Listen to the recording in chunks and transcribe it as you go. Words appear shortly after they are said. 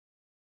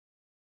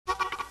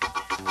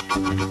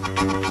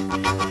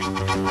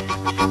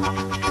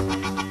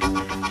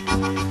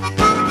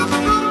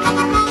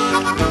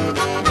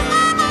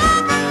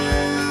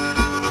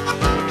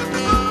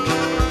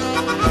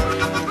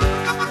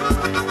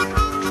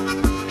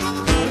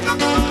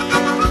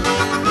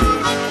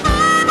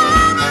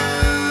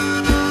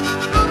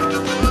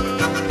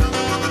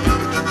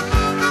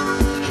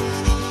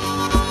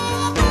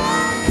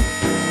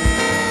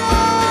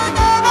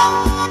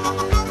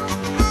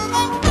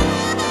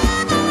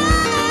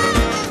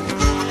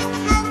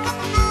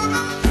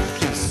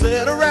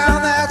Sit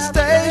around that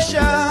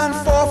station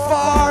for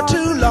far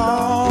too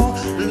long.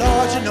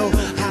 Lord, you know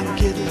I'm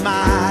getting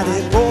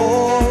mighty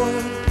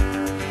bored.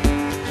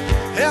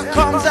 Here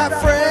comes that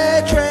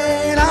freight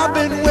train I've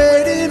been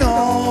waiting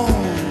on.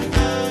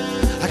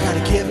 I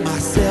gotta get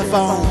myself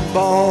on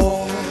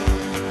board.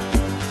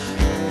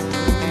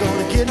 I'm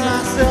gonna get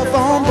myself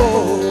on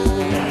board.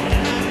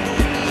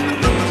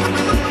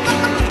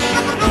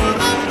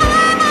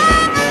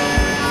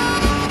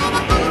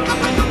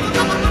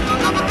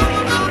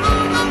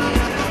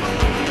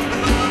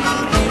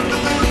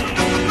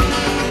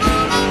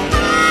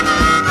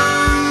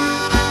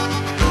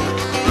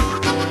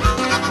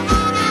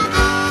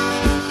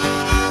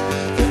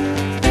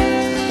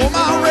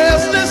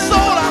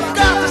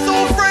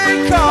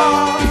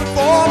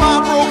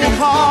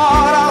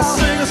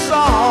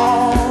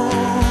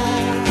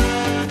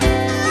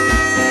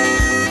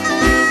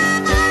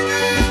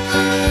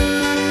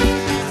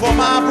 For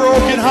my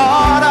broken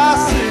heart, I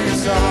sing a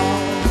song.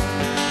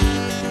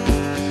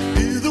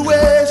 Hear the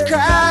waves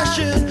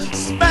crashing,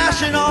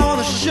 smashing on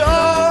the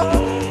shore.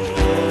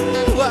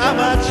 While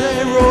my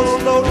train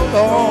rolls slowly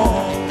along,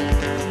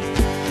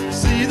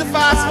 see the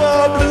fast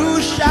for blue